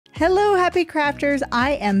Hello happy crafters,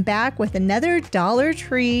 I am back with another Dollar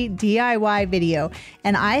Tree DIY video,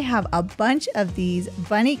 and I have a bunch of these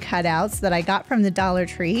bunny cutouts that I got from the Dollar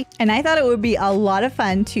Tree, and I thought it would be a lot of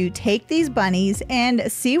fun to take these bunnies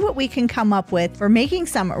and see what we can come up with for making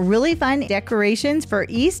some really fun decorations for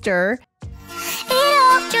Easter. It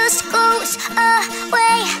all just goes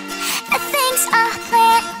away, the things I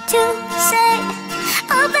plan to say,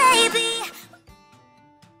 oh baby.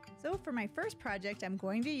 So for my first project, I'm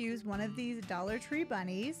going to use one of these Dollar Tree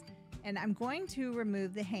bunnies, and I'm going to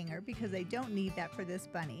remove the hanger because I don't need that for this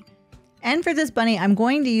bunny. And for this bunny, I'm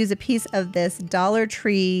going to use a piece of this Dollar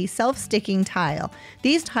Tree self-sticking tile.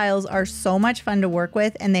 These tiles are so much fun to work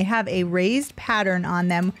with, and they have a raised pattern on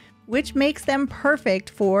them, which makes them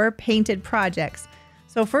perfect for painted projects.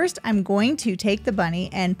 So first, I'm going to take the bunny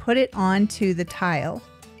and put it onto the tile.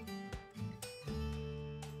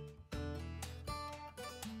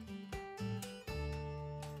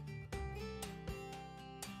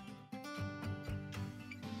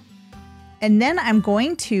 And then I'm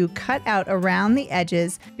going to cut out around the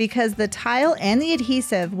edges because the tile and the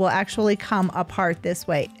adhesive will actually come apart this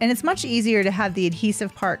way. And it's much easier to have the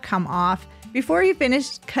adhesive part come off before you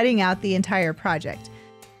finish cutting out the entire project.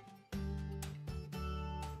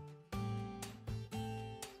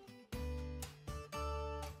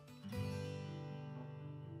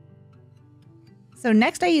 So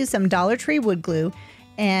next I use some Dollar Tree wood glue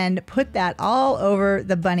and put that all over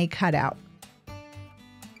the bunny cutout.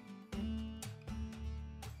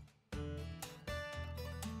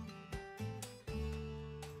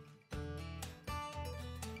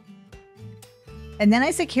 And then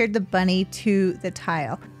I secured the bunny to the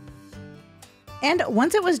tile. And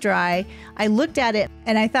once it was dry, I looked at it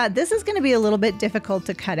and I thought this is going to be a little bit difficult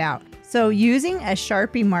to cut out. So using a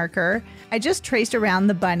Sharpie marker, I just traced around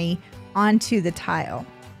the bunny onto the tile.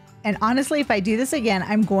 And honestly, if I do this again,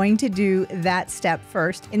 I'm going to do that step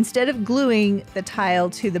first instead of gluing the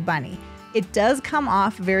tile to the bunny. It does come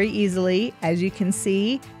off very easily, as you can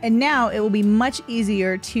see, and now it will be much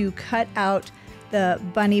easier to cut out the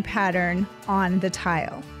bunny pattern on the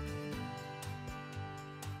tile.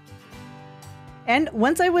 And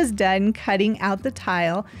once I was done cutting out the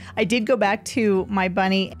tile, I did go back to my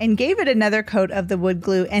bunny and gave it another coat of the wood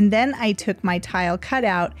glue, and then I took my tile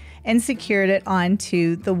cutout and secured it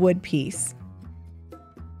onto the wood piece.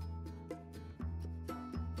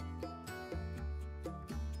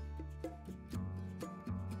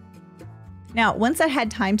 Now, once I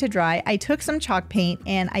had time to dry, I took some chalk paint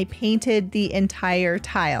and I painted the entire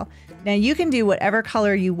tile. Now you can do whatever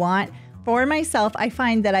color you want. For myself, I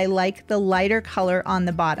find that I like the lighter color on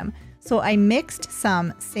the bottom. So I mixed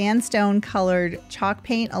some sandstone colored chalk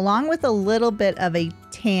paint along with a little bit of a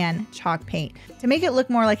tan chalk paint to make it look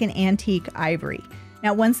more like an antique ivory.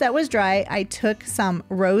 Now, once that was dry, I took some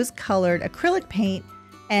rose colored acrylic paint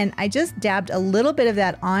and I just dabbed a little bit of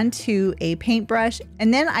that onto a paintbrush,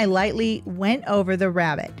 and then I lightly went over the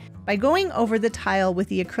rabbit. By going over the tile with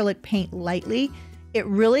the acrylic paint lightly, it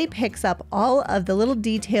really picks up all of the little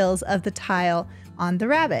details of the tile on the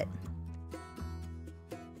rabbit.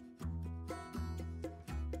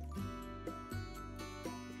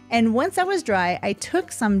 And once that was dry, I took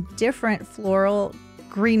some different floral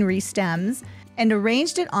greenery stems and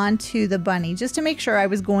arranged it onto the bunny just to make sure I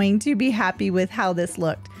was going to be happy with how this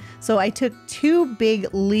looked. So I took two big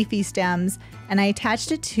leafy stems and I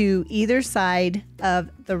attached it to either side of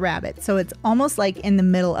the rabbit. So it's almost like in the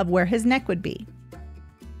middle of where his neck would be.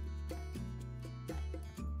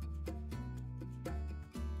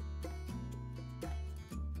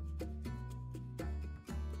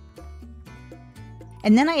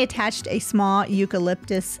 And then I attached a small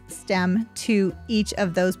eucalyptus stem to each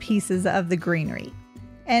of those pieces of the greenery.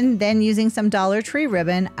 And then using some Dollar Tree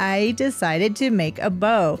ribbon, I decided to make a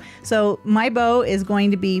bow. So my bow is going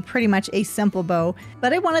to be pretty much a simple bow,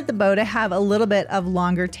 but I wanted the bow to have a little bit of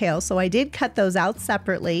longer tail. So I did cut those out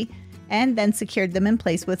separately and then secured them in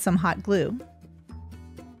place with some hot glue.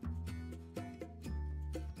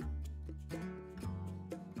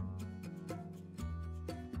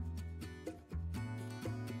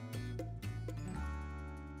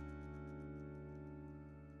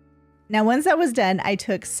 Now, once that was done, I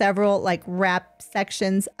took several wrap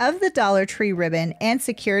sections of the Dollar Tree ribbon and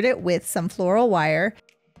secured it with some floral wire.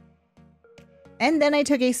 And then I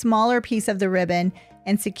took a smaller piece of the ribbon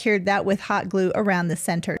and secured that with hot glue around the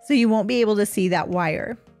center, so you won't be able to see that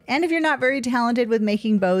wire. And if you're not very talented with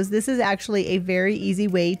making bows, this is actually a very easy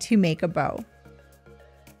way to make a bow.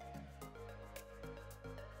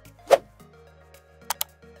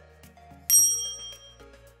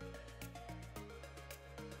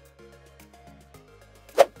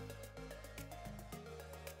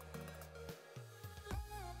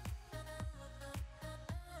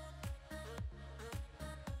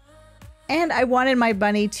 And I wanted my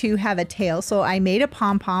bunny to have a tail, so I made a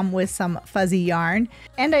pom-pom with some fuzzy yarn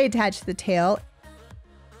and I attached the tail.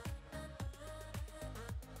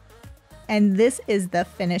 And this is the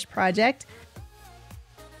finished project.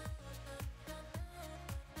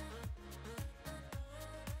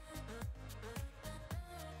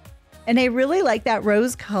 And I really like that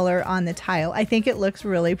rose color on the tile. I think it looks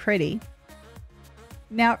really pretty.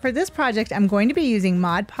 Now for this project, I'm going to be using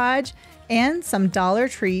Mod Podge and some Dollar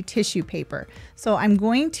Tree tissue paper. So I'm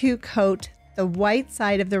going to coat the white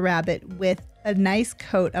side of the rabbit with a nice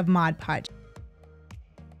coat of Mod Podge.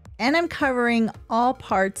 And I'm covering all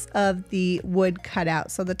parts of the wood cutout.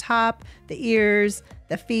 So the top, the ears,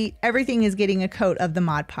 the feet, everything is getting a coat of the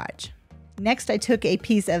Mod Podge. Next, I took a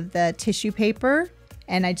piece of the tissue paper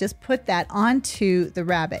and I just put that onto the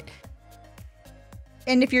rabbit.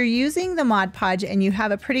 And if you're using the Mod Podge and you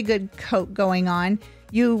have a pretty good coat going on,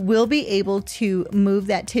 you will be able to move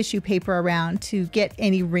that tissue paper around to get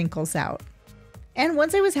any wrinkles out. And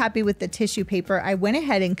once I was happy with the tissue paper, I went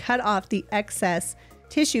ahead and cut off the excess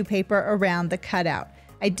tissue paper around the cutout.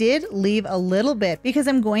 I did leave a little bit because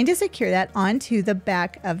I'm going to secure that onto the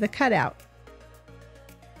back of the cutout.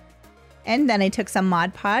 And then I took some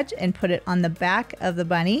Mod Podge and put it on the back of the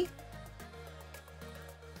bunny.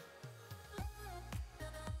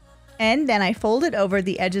 And then I folded over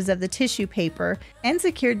the edges of the tissue paper and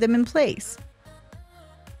secured them in place.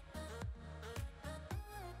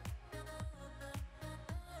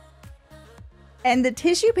 And the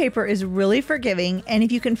tissue paper is really forgiving, and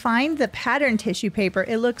if you can find the pattern tissue paper,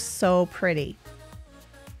 it looks so pretty.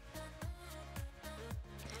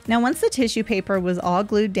 Now once the tissue paper was all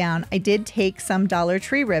glued down, I did take some Dollar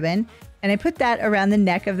Tree ribbon and I put that around the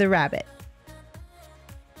neck of the rabbit.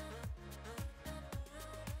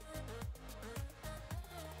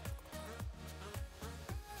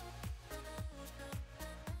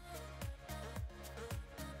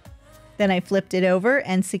 Then I flipped it over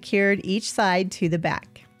and secured each side to the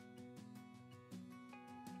back.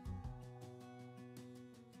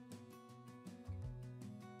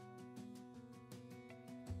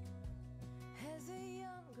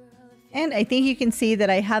 And I think you can see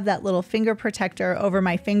that I have that little finger protector over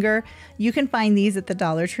my finger. You can find these at the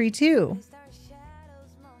Dollar Tree too.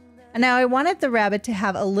 And now I wanted the rabbit to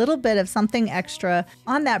have a little bit of something extra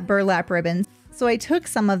on that burlap ribbon. So I took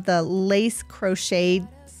some of the lace crocheted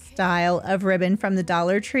style of ribbon from the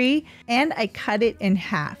Dollar Tree and I cut it in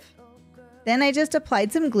half. Then I just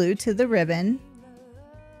applied some glue to the ribbon.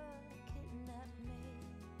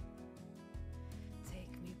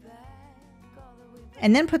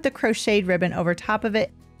 And then put the crocheted ribbon over top of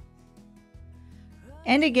it.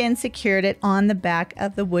 And again secured it on the back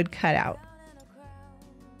of the wood cutout.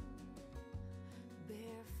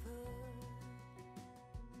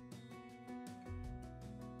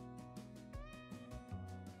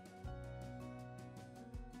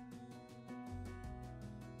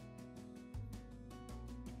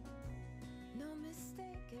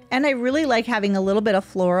 And I really like having a little bit of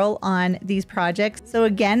floral on these projects. So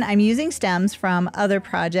again, I'm using stems from other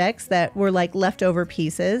projects that were like leftover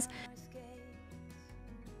pieces.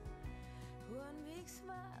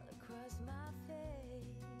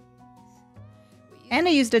 And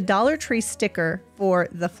I used a Dollar Tree sticker for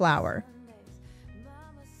the flower.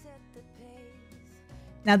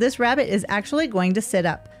 Now this rabbit is actually going to sit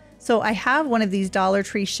up. So I have one of these Dollar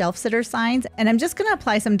Tree shelf sitter signs, and I'm just going to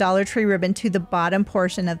apply some Dollar Tree ribbon to the bottom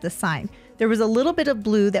portion of the sign. There was a little bit of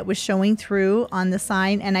blue that was showing through on the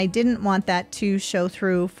sign, and I didn't want that to show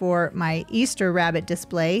through for my Easter rabbit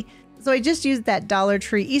display. So I just used that Dollar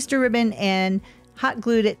Tree Easter ribbon and hot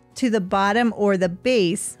glued it to the bottom or the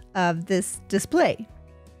base of this display.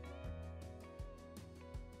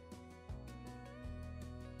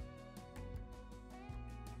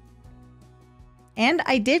 And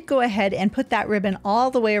I did go ahead and put that ribbon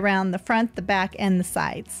all the way around the front, the back, and the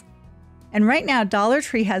sides. And right now, Dollar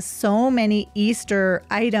Tree has so many Easter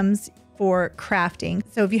items for crafting.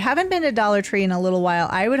 So if you haven't been to Dollar Tree in a little while,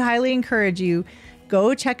 I would highly encourage you,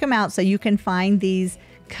 go check them out so you can find these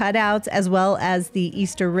cutouts as well as the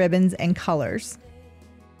Easter ribbons and colors.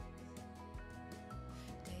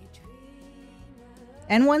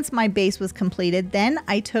 And once my base was completed, then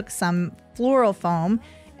I took some floral foam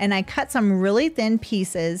and I cut some really thin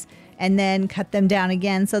pieces and then cut them down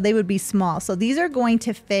again so they would be small. So these are going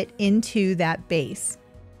to fit into that base.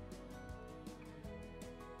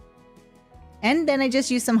 And then I just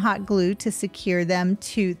used some hot glue to secure them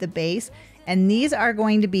to the base. And these are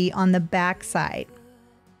going to be on the back side.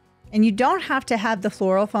 And you don't have to have the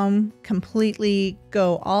floral foam completely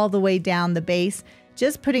go all the way down the base.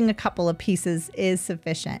 Just putting a couple of pieces is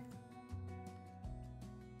sufficient.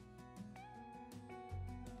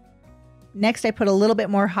 Next, I put a little bit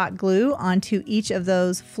more hot glue onto each of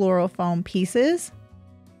those floral foam pieces.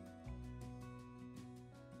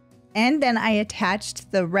 And then I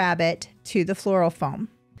attached the rabbit to the floral foam.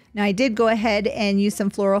 Now I did go ahead and use some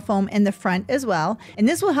floral foam in the front as well, and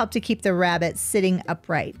this will help to keep the rabbit sitting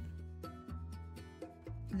upright.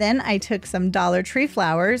 Then I took some Dollar Tree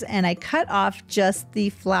flowers and I cut off just the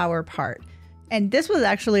flower part. And this was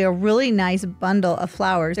actually a really nice bundle of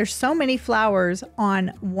flowers. There's so many flowers on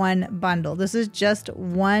one bundle. This is just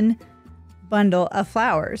one bundle of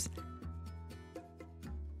flowers.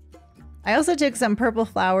 I also took some purple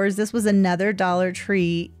flowers. This was another Dollar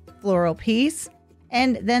Tree floral piece.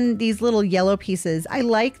 And then these little yellow pieces, I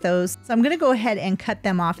like those. So I'm gonna go ahead and cut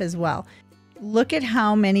them off as well. Look at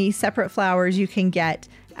how many separate flowers you can get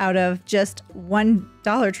out of just one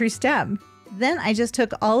Dollar Tree stem. Then I just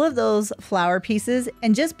took all of those flower pieces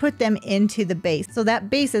and just put them into the base. So that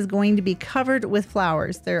base is going to be covered with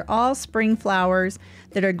flowers. They're all spring flowers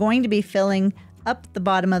that are going to be filling up the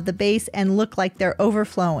bottom of the base and look like they're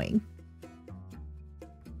overflowing.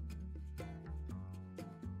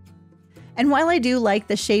 And while I do like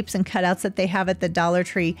the shapes and cutouts that they have at the Dollar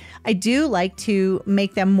Tree, I do like to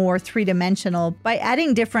make them more three-dimensional by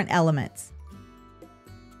adding different elements.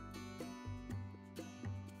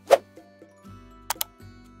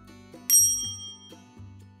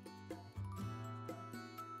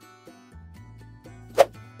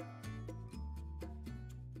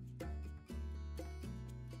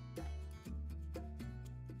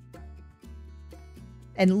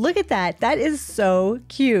 And look at that, that is so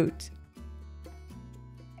cute.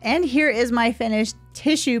 And here is my finished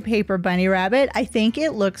tissue paper bunny rabbit. I think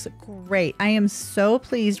it looks great. I am so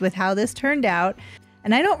pleased with how this turned out.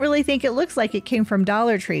 And I don't really think it looks like it came from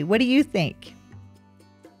Dollar Tree. What do you think?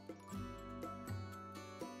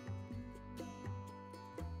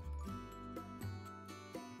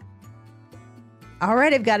 All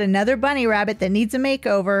right, I've got another bunny rabbit that needs a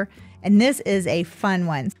makeover. And this is a fun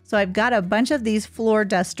one. So I've got a bunch of these floor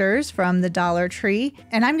dusters from the Dollar Tree,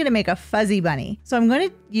 and I'm gonna make a fuzzy bunny. So I'm gonna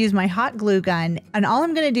use my hot glue gun, and all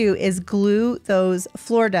I'm gonna do is glue those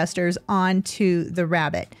floor dusters onto the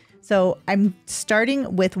rabbit. So I'm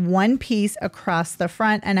starting with one piece across the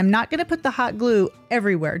front, and I'm not gonna put the hot glue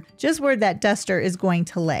everywhere, just where that duster is going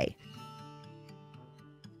to lay.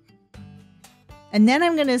 And then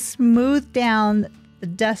I'm gonna smooth down the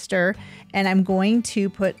duster, and I'm going to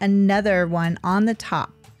put another one on the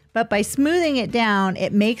top. But by smoothing it down,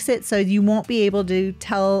 it makes it so you won't be able to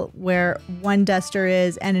tell where one duster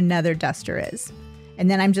is and another duster is. And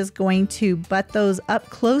then I'm just going to butt those up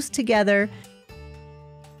close together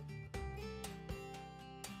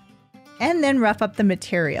and then rough up the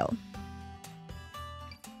material.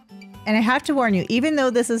 And I have to warn you, even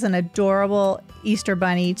though this is an adorable Easter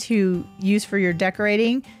bunny to use for your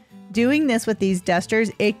decorating, doing this with these dusters,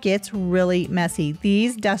 it gets really messy.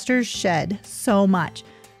 These dusters shed so much.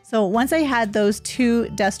 So once I had those two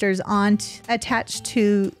dusters attached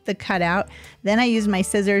to the cutout, then I used my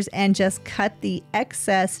scissors and just cut the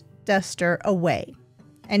excess duster away.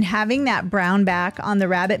 And having that brown back on the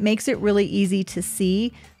rabbit makes it really easy to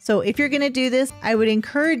see. So if you're gonna do this, I would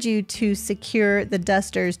encourage you to secure the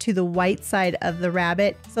dusters to the white side of the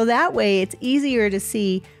rabbit. So that way it's easier to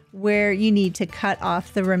see where you need to cut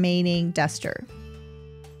off the remaining duster.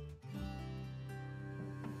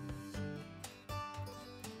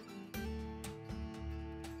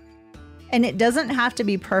 And it doesn't have to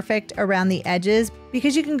be perfect around the edges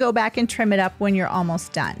because you can go back and trim it up when you're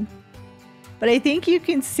almost done. But I think you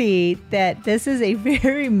can see that this is a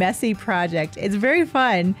very messy project. It's very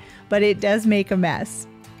fun, but it does make a mess.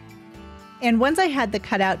 And once I had the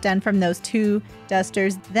cutout done from those two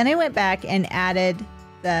dusters, then I went back and added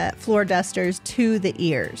the floor dusters to the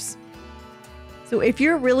ears. So if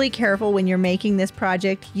you're really careful when you're making this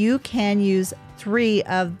project, you can use 3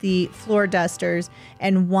 of the floor dusters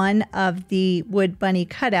and 1 of the wood bunny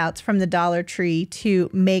cutouts from the Dollar Tree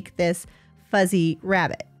to make this fuzzy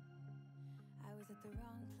rabbit. I was at the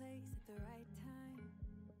wrong place at the right time,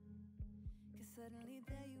 'cause suddenly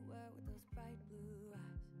there you were with those bright blue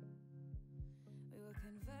eyes. We were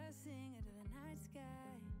conversing under the night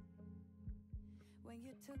sky. When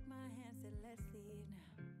you took my hand, said let's leave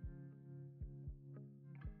now.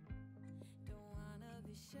 Don't wanna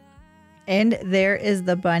be shy. And there is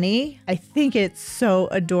the bunny. I think it's so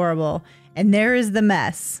adorable. And there is the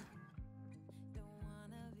mess.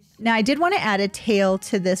 Now I did want to add a tail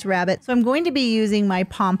to this rabbit, so I'm going to be using my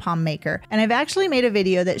pom-pom maker. And I've actually made a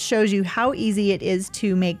video that shows you how easy it is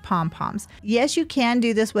to make pom-poms. Yes, you can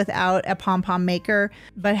do this without a pom-pom maker,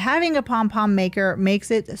 but having a pom-pom maker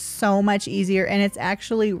makes it so much easier, and it's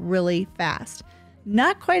actually really fast.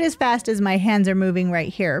 Not quite as fast as my hands are moving right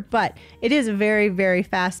here, but it is very, very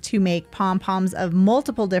fast to make pom-poms of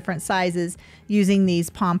multiple different sizes using these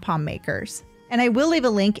pom-pom makers. And I will leave a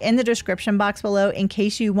link in the description box below in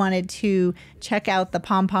case you wanted to check out the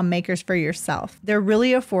pom-pom makers for yourself. They're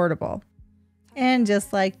really affordable. And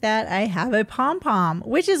just like that, I have a pom-pom,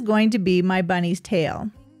 which is going to be my bunny's tail.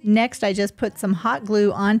 Next, I just put some hot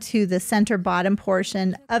glue onto the center bottom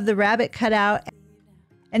portion of the rabbit cutout,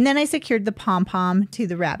 and then I secured the pom-pom to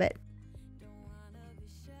the rabbit.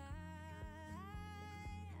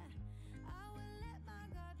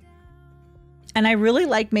 And I really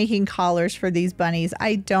like making collars for these bunnies.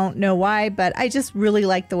 I don't know why, but I just really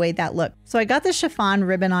like the way that looked. So I got the chiffon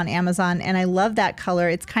ribbon on Amazon and I love that color.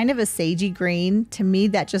 It's kind of a sagey green. To me,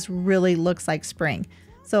 that just really looks like spring.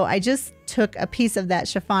 So I just took a piece of that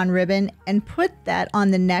chiffon ribbon and put that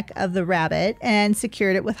on the neck of the rabbit and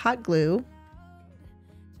secured it with hot glue.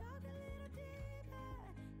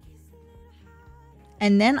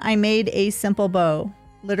 And then I made a simple bow,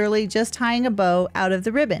 literally just tying a bow out of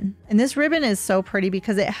the ribbon. And this ribbon is so pretty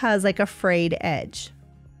because it has like a frayed edge.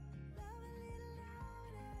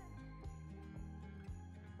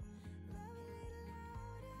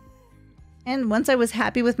 And once I was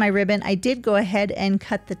happy with my ribbon, I did go ahead and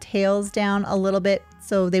cut the tails down a little bit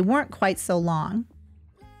so they weren't quite so long.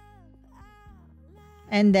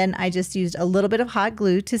 And then I just used a little bit of hot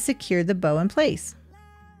glue to secure the bow in place.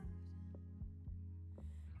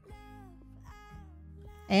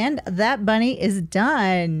 And that bunny is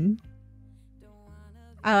done.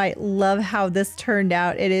 I love how this turned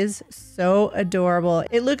out. It is so adorable.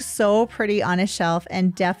 It looks so pretty on a shelf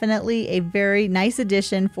and definitely a very nice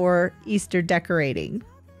addition for Easter decorating.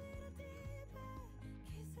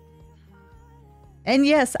 And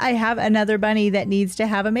yes, I have another bunny that needs to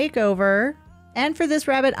have a makeover. And for this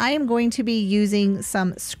rabbit, I am going to be using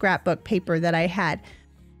some scrapbook paper that I had.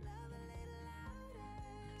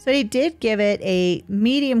 So I did give it a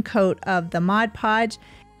medium coat of the Mod Podge.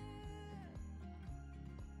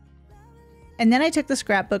 And then I took the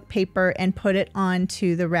scrapbook paper and put it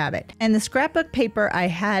onto the rabbit. And the scrapbook paper I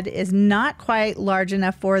had is not quite large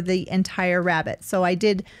enough for the entire rabbit. So I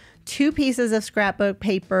did 2 pieces of scrapbook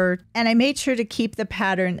paper and I made sure to keep the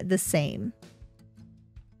pattern the same.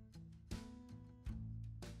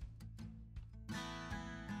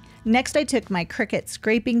 Next, I took my Cricut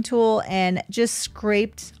scraping tool and just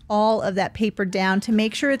scraped all of that paper down to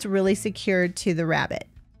make sure it's really secured to the rabbit.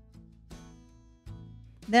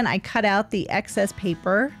 Then I cut out the excess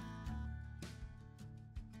paper.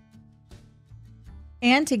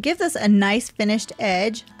 And to give this a nice finished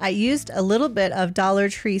edge, I used a little bit of Dollar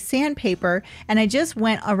Tree sandpaper and I just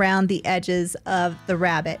went around the edges of the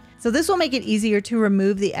rabbit. So this will make it easier to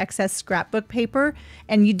remove the excess scrapbook paper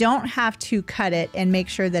and you don't have to cut it and make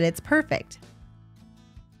sure that it's perfect.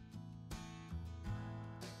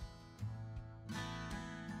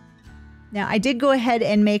 Now I did go ahead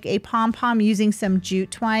and make a pom-pom using some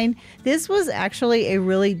jute twine. This was actually a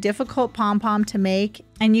really difficult pom-pom to make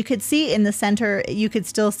and you could see in the center, you could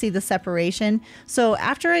still see the separation. So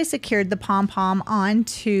after I secured the pom-pom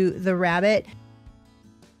onto the rabbit,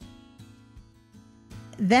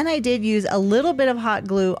 then I did use a little bit of hot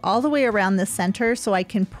glue all the way around the center so I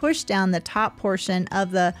can push down the top portion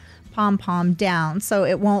of the pom-pom down so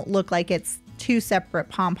it won't look like it's 2 separate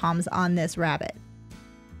pom-poms on this rabbit.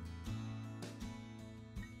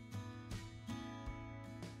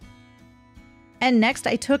 And next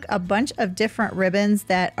I took a bunch of different ribbons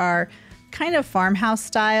that are kind of farmhouse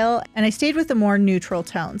style and I stayed with the more neutral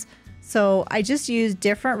tones. So I just used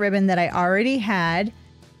different ribbon that I already had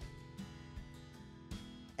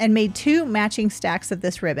and made 2 matching stacks of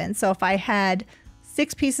this ribbon. So if I had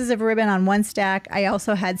 6 pieces of ribbon on one stack, I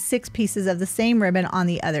also had 6 pieces of the same ribbon on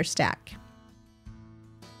the other stack.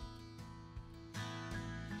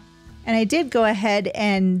 And I did go ahead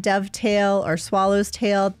and dovetail or swallow's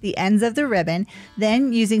tail the ends of the ribbon.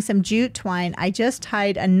 Then using some jute twine, I just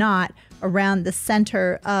tied a knot around the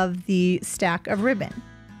center of the stack of ribbon.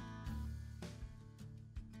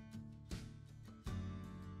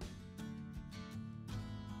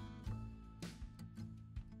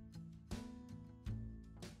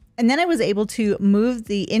 And then I was able to move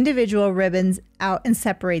the individual ribbons out and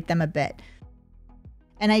separate them a bit.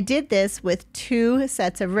 And I did this with 2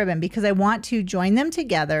 sets of ribbon because I want to join them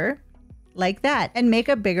together like that and make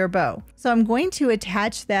a bigger bow. So I'm going to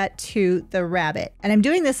attach that to the rabbit. And I'm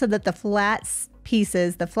doing this so that the flat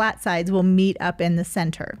pieces, the flat sides, will meet up in the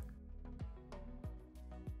center.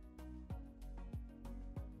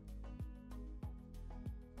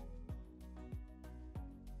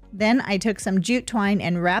 Then I took some jute twine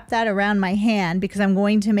and wrapped that around my hand because I'm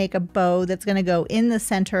going to make a bow that's going to go in the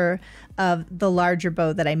center of the larger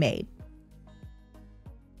bow that I made.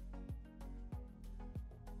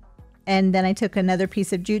 And then I took another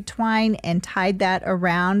piece of jute twine and tied that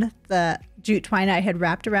around the jute twine I had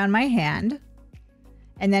wrapped around my hand,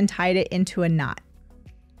 and then tied it into a knot.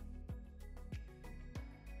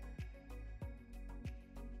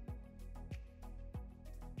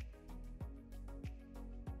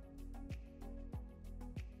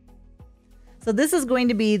 So this is going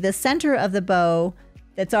to be the center of the bow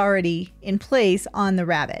that's already in place on the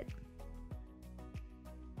rabbit.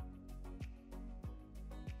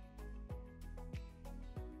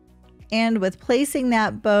 And with placing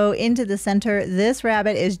that bow into the center, this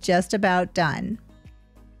rabbit is just about done.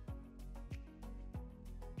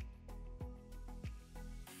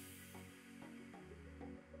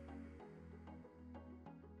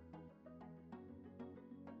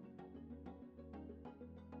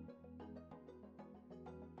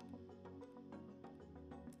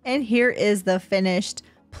 And here is the finished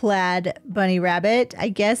plaid bunny rabbit. I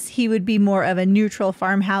guess he would be more of a neutral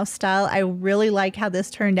farmhouse style. I really like how this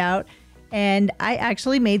turned out. And I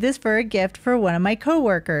actually made this for a gift for one of my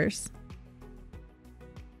coworkers.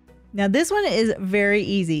 Now this one is very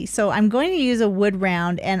easy. So I'm going to use a wood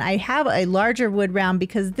round, and I have a larger wood round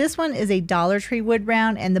because this one is a Dollar Tree wood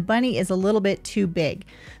round and the bunny is a little bit too big.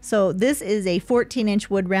 So this is a 14-inch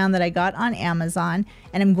wood round that I got on Amazon,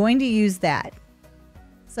 and I'm going to use that.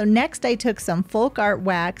 So next I took some folk art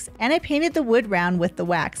wax and I painted the wood round with the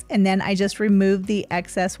wax, and then I just removed the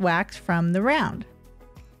excess wax from the round.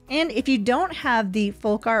 And if you don't have the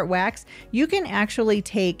folk art wax, you can actually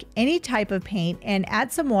take any type of paint and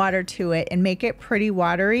add some water to it and make it pretty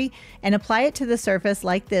watery and apply it to the surface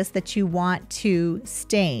like this that you want to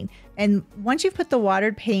stain. And once you've put the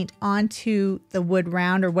watered paint onto the wood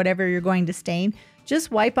round or whatever you're going to stain,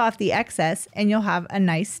 just wipe off the excess and you'll have a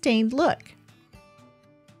nice stained look.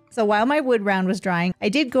 So while my wood round was drying, I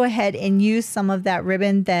did go ahead and use some of that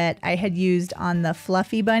ribbon that I had used on the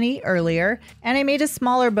fluffy bunny earlier, and I made a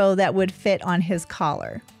smaller bow that would fit on his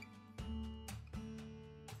collar.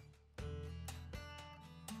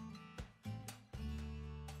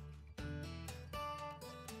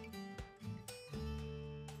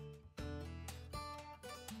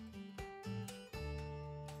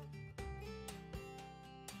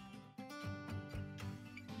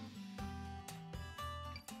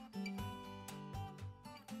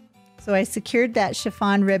 So I secured that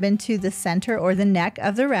chiffon ribbon to the center or the neck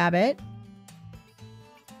of the rabbit.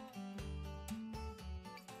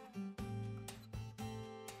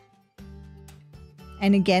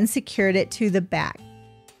 And again secured it to the back.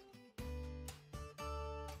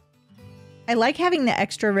 I like having the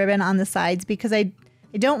extra ribbon on the sides because I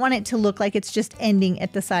don't want it to look like it's just ending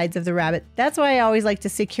at the sides of the rabbit. That's why I always like to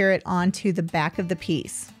secure it onto the back of the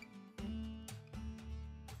piece.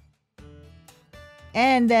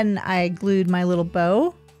 And then I glued my little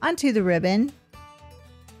bow onto the ribbon.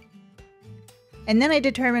 And then I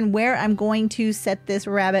determined where I'm going to set this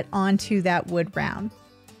rabbit onto that wood round.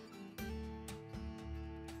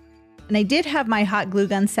 And I did have my hot glue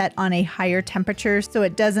gun set on a higher temperature so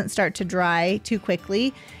it doesn't start to dry too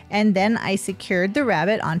quickly. And then I secured the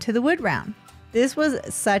rabbit onto the wood round. This was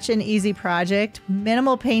such an easy project,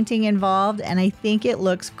 minimal painting involved, and I think it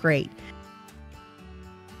looks great.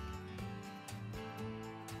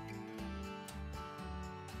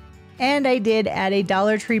 And I did add a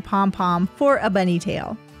Dollar Tree pom-pom for a bunny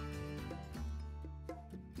tail.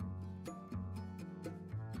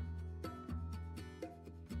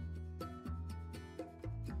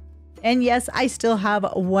 And yes, I still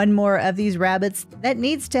have one more of these rabbits that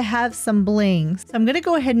needs to have some bling. So I'm gonna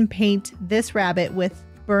go ahead and paint this rabbit with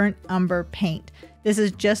burnt umber paint. This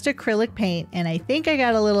is just acrylic paint, and I think I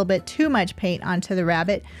got a little bit too much paint onto the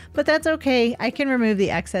rabbit, but that's okay. I can remove the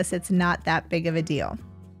excess. It's not that big of a deal.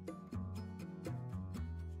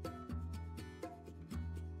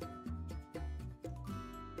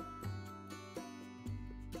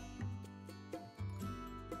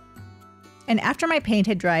 And after my paint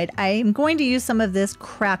had dried, I am going to use some of this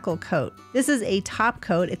crackle coat. This is a top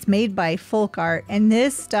coat. It's made by Folk Art, and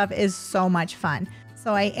this stuff is so much fun.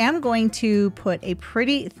 So I am going to put a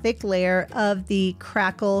pretty thick layer of the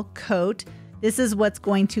crackle coat. This is what's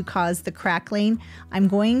going to cause the crackling. I'm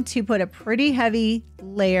going to put a pretty heavy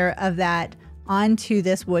layer of that onto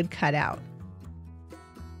this wood cutout.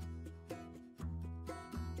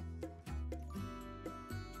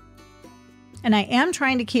 And I am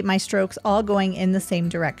trying to keep my strokes all going in the same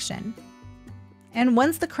direction. And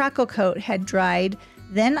once the crackle coat had dried,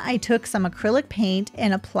 Then I took some acrylic paint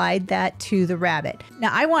and applied that to the rabbit. Now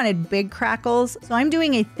I wanted big crackles, so I'm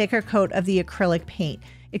doing a thicker coat of the acrylic paint.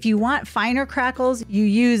 If you want finer crackles, you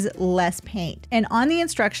use less paint. And on the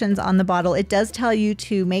instructions on the bottle, it does tell you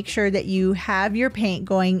to make sure that you have your paint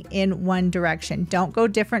going in one direction. Don't go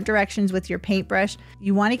different directions with your paintbrush.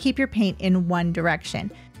 You want to keep your paint in one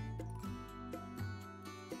direction.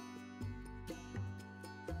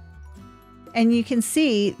 And you can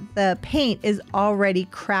see the paint is already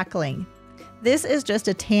crackling. This is just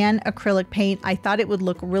a tan acrylic paint. I thought it would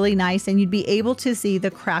look really nice and you'd be able to see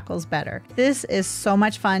the crackles better. This is so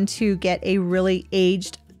much fun to get a really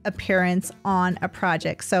aged appearance on a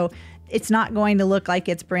project. So it's not going to look like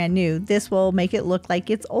it's brand new. This will make it look like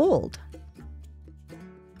it's old.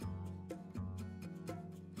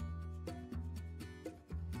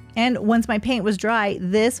 And once my paint was dry,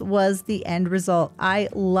 this was the end result. I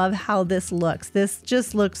love how this looks. This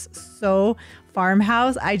just looks so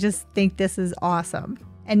farmhouse. I just think this is awesome.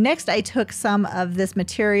 And next I took some of this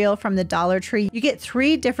material from the Dollar Tree. You get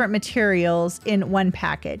 3 different materials in one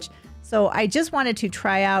package. So I just wanted to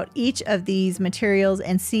try out each of these materials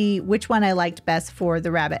and see which one I liked best for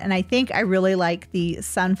the rabbit. And I think I really like the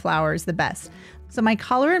sunflowers the best. So my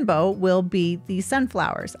collar and bow will be the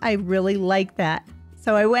sunflowers. I really like that.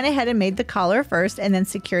 So I went ahead and made the collar first and then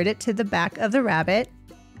secured it to the back of the rabbit.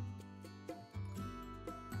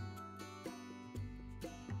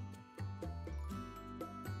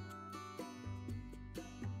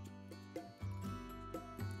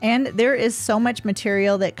 And there is so much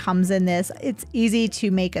material that comes in this. It's easy to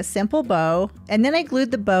make a simple bow. And then I glued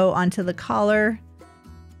the bow onto the collar.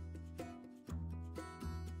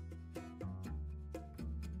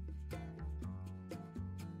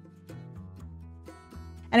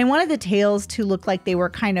 And I wanted the tails to look like they were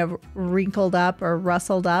kind of wrinkled up or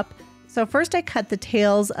rustled up. So first I cut the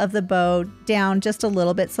tails of the bow down just a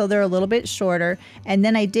little bit so they're a little bit shorter. And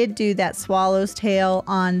then I did do that swallow's tail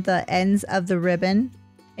on the ends of the ribbon.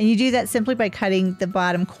 And you do that simply by cutting the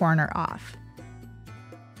bottom corner off.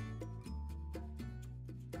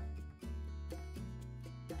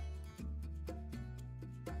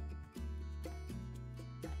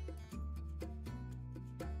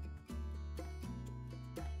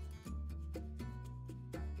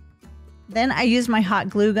 Then I used my hot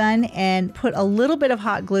glue gun and put a little bit of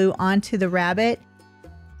hot glue onto the rabbit.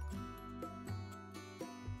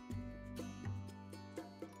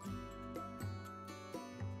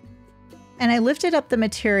 And I lifted up the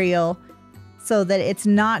material so that it's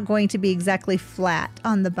not going to be exactly flat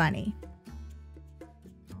on the bunny.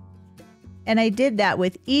 And I did that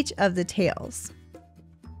with each of the tails.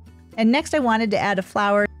 And next I wanted to add a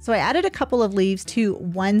flower. So I added a couple of leaves to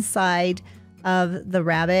one side of the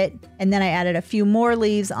rabbit. And then I added a few more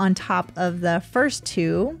leaves on top of the first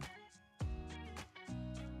 2.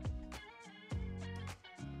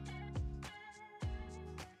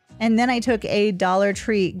 And then I took a Dollar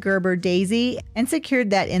Tree Gerber daisy and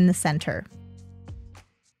secured that in the center.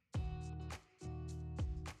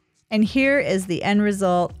 And here is the end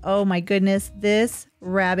result. Oh my goodness, this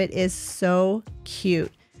rabbit is so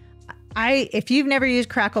cute. If you've never used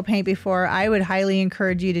crackle paint before, I would highly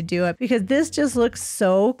encourage you to do it because this just looks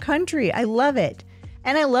so country. I love it.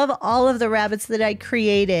 And I love all of the rabbits that I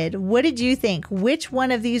created. What did you think? Which one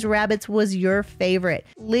of these rabbits was your favorite?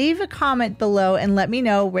 Leave a comment below and let me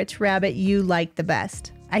know which rabbit you like the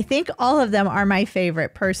best. I think all of them are my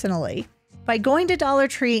favorite personally. By going to Dollar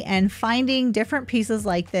Tree and finding different pieces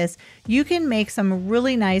like this, you can make some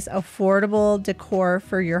really nice affordable decor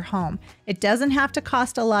for your home. It doesn't have to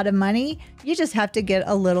cost a lot of money. You just have to get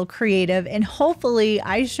a little creative, and hopefully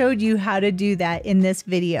I showed you how to do that in this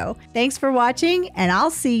video. Thanks for watching, and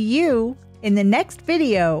I'll see you in the next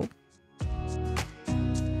video.